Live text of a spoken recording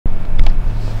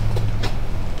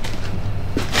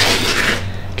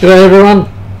G'day everyone,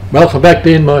 welcome back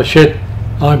to In My Shed.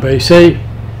 I'm BC.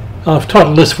 I've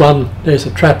titled this one, There's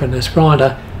a Trap in This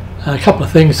Grinder. A couple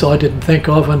of things I didn't think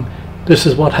of, and this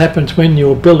is what happens when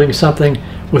you're building something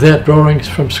without drawings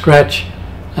from scratch,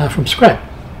 from scrap.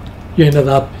 You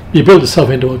build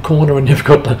yourself into a corner and you've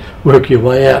got to work your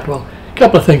way out. Well, a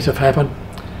couple of things have happened.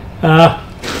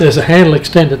 There's a handle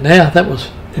extended now, that was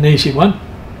an easy one.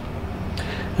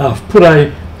 I've put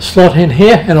a slot in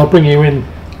here and I'll bring you in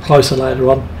closer later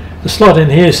on. The slot in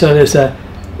here, so there's a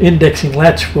indexing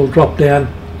latch will drop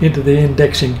down into the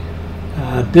indexing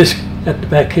disc at the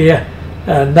back here,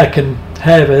 and that can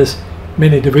have as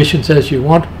many divisions as you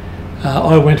want.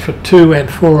 I went for 2 and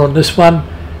 4 on this one,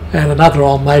 and another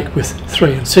I'll make with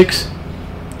 3 and 6,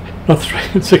 not 3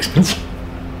 and 6pence.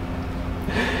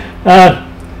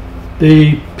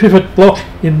 The pivot block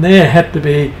in there had to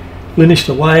be lineaged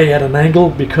away at an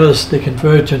angle because the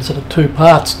convergence of the two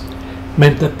parts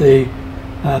meant that the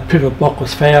pivot block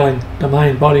was fouling the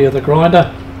main body of the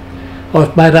grinder.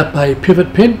 I've made up a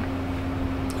pivot pin.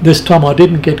 This time I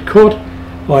didn't get caught.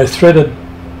 I threaded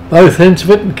both ends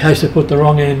of it in case I put the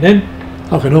wrong end in.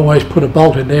 I can always put a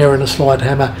bolt in there and a slide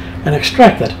hammer and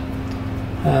extract it.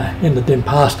 In the dim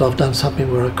past I've done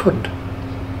something where I couldn't.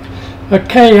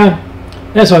 Okay,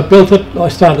 as I built it I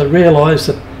started to realise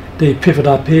that the pivot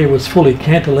up here was fully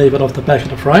cantilevered off the back of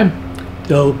the frame.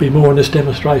 There will be more in this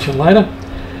demonstration later.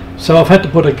 So I've had to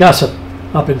put a gusset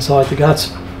up inside the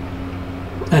guts,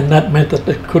 and that meant that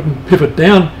it couldn't pivot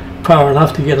down far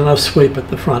enough to get enough sweep at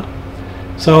the front.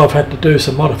 So I've had to do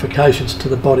some modifications to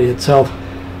the body itself.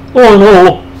 All in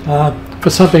all,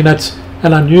 for something that's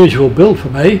an unusual build for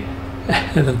me,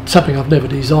 and something I've never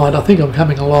designed, I think I'm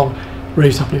coming along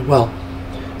reasonably well.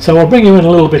 So I'll bring you in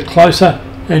a little bit closer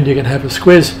and you can have a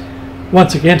squiz.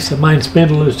 Once again, the main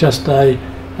spindle is just a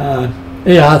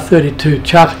ER32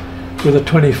 chuck with a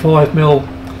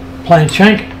 25mm plain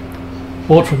shank,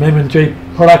 bought from M&G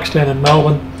Products down in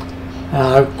Melbourne.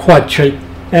 Quite cheap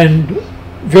and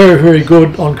very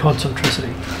good on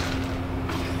concentricity.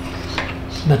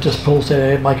 And that just pulls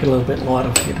there, make it a little bit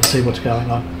lighter for you to see what's going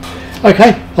on.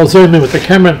 Okay, I'll zoom in with the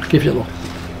camera and give you a look.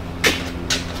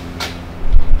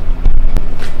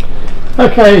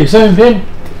 Okay, zoomed in.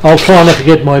 I'll try not to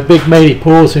get my big meaty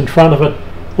paws in front of it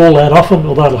all that often,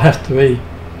 although it'll have to be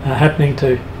happening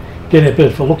to get a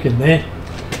bit of a look in there.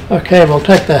 Okay, we'll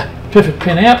take the pivot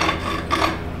pin out.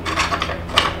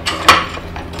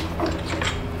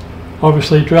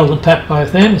 Obviously drilled and tapped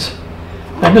both ends.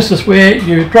 And this is where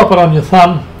you drop it on your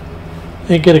thumb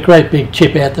and get a great big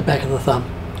chip out the back of the thumb.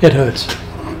 It hurts.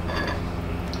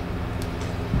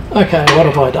 Okay, what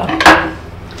have I done?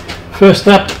 First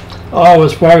up, I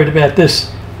was worried about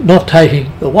this not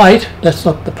taking the weight, that's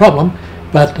not the problem,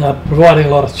 but providing a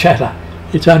lot of chatter.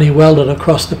 It's only welded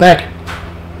across the back.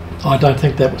 I don't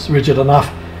think that was rigid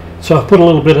enough, so I've put a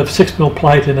little bit of 6mm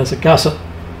plate in as a gusset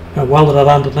and welded it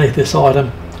underneath this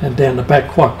item and down the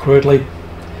back quite crudely.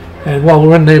 And while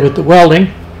we're in there with the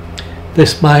welding,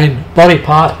 this main body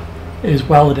part is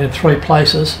welded in 3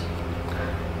 places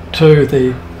to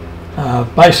the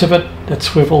base of it that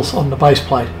swivels on the base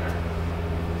plate.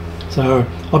 So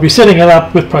I'll be setting it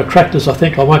up with protractors. I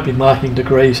think I won't be marking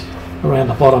degrees around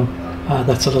the bottom.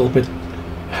 That's a little bit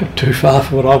too far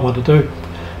for what I want to do.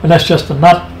 And that's just a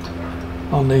nut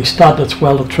on the stud that's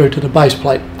welded through to the base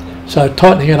plate. So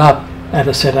tightening it up at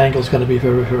a set angle is going to be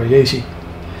very easy.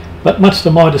 But much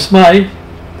to my dismay,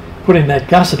 putting that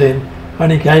gusset in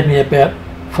only gave me about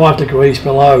 5 degrees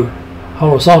below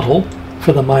horizontal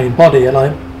for the main body, and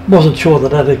I wasn't sure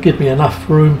that that'd give me enough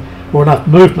room or enough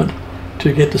movement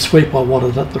to get the sweep I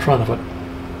wanted at the front of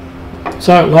it.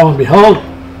 So lo and behold,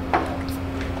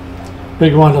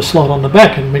 big grinder slot on the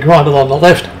back and big grinder on the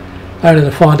left, only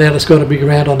to find out it's got a big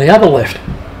round on the other left,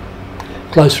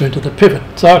 closer into the pivot.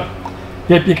 So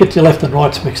yep, you get your left and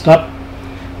rights mixed up,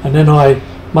 and then I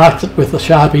marked it with the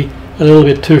Sharpie a little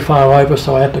bit too far over,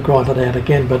 so I had to grind it out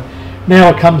again. But now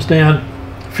it comes down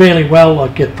fairly well. I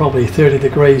get probably 30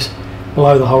 degrees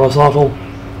below the horizontal,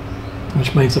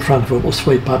 which means the front of it will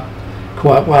sweep up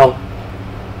quite well.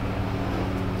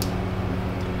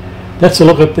 That's a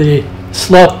look at the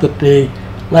slot that the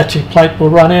latching plate will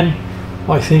run in.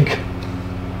 I think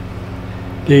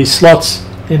the slots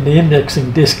in the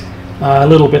indexing disc are a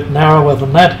little bit narrower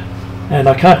than that, and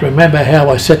I can't remember how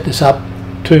I set this up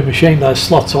to machine those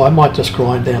slots, so I might just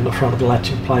grind down the front of the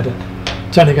latching plate.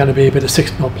 It's only going to be a bit of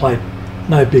 6mm plate,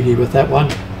 no biggie with that one.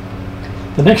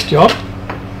 The next job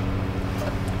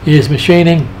is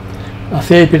machining a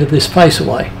fair bit of this face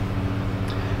away.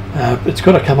 It's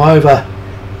got to come over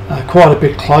quite a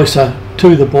bit closer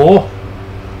to the bore.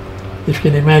 If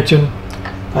you can imagine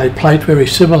a plate very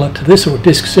similar to this, or a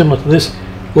disc similar to this,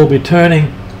 will be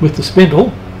turning with the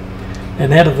spindle,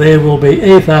 and out of there will be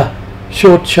either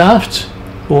short shafts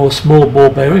or small ball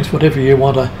bearings, whatever you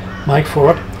want to make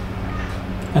for it,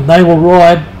 and they will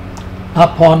ride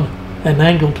up on an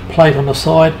angled plate on the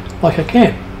side like a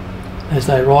can. As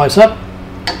they rise up,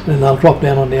 then they'll drop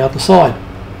down on the other side,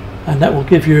 and that will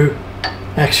give you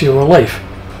axial relief.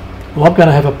 Well, I'm going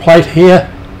to have a plate here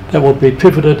that will be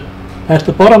pivoted at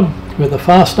the bottom with a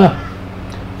fastener.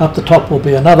 Up the top will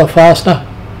be another fastener,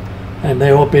 and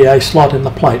there will be a slot in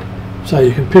the plate, so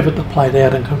you can pivot the plate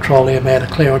out and control the amount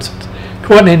of clearance. It's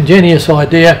quite an ingenious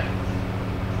idea.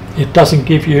 It doesn't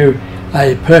give you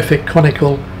a perfect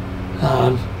conical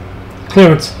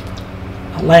clearance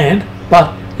land,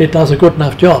 but it does a good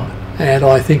enough job, and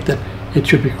I think that it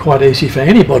should be quite easy for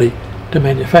anybody to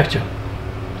manufacture.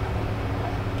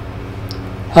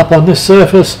 Up on this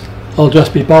surface, I'll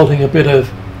just be bolting a bit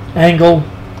of angle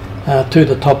to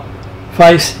the top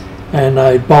face, and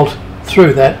a bolt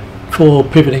through that for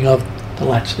pivoting of the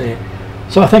latch there.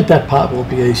 So I think that part will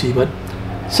be easy, but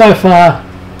so far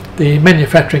the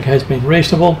manufacturing has been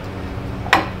reasonable.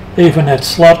 Even that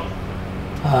slot,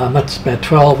 that's about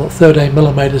 12 or 13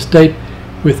 millimeters deep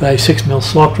with a 6mm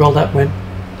slot drill. That went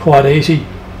quite easy.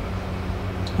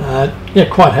 Yeah,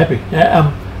 quite happy.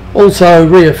 Also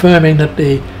reaffirming that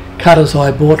the cutters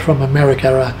I bought from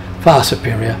America are far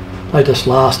superior. They just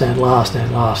last and last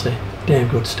and last. They're damn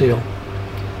good steel.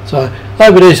 So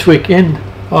over this weekend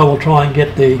I will try and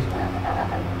get the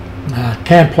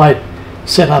cam plate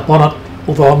set up on it,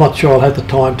 although I'm not sure I'll have the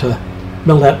time to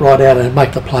mill that right out and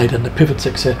make the plate and the pivots,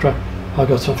 etc. I've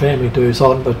got some family dues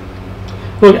on, but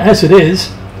look, as it is,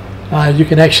 you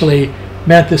can actually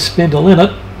mount this spindle in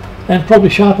it and probably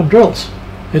sharpen drills.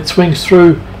 It swings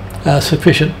through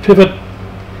sufficient pivot.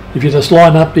 If you just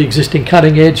line up the existing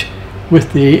cutting edge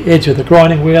with the edge of the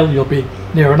grinding wheel, you'll be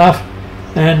near enough,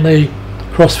 and the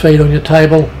cross feed on your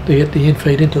table to get the in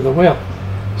feed into the wheel.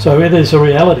 So it is a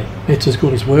reality. It's as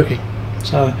good as working.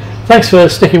 So thanks for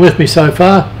sticking with me so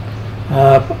far.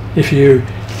 If you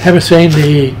haven't seen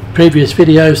the previous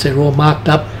videos, they're all marked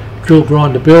up Drill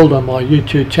Grinder Build on my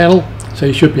YouTube channel, so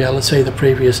you should be able to see the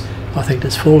previous, I think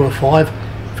there's 4 or 5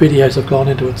 videos I've gone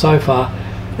into it so far,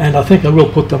 and I think I will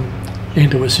put them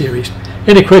into a series.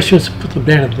 Any questions, put them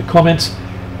down in the comments,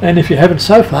 and if you haven't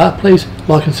so far, please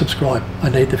like and subscribe. I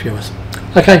need the viewers.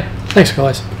 Okay, thanks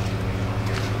guys.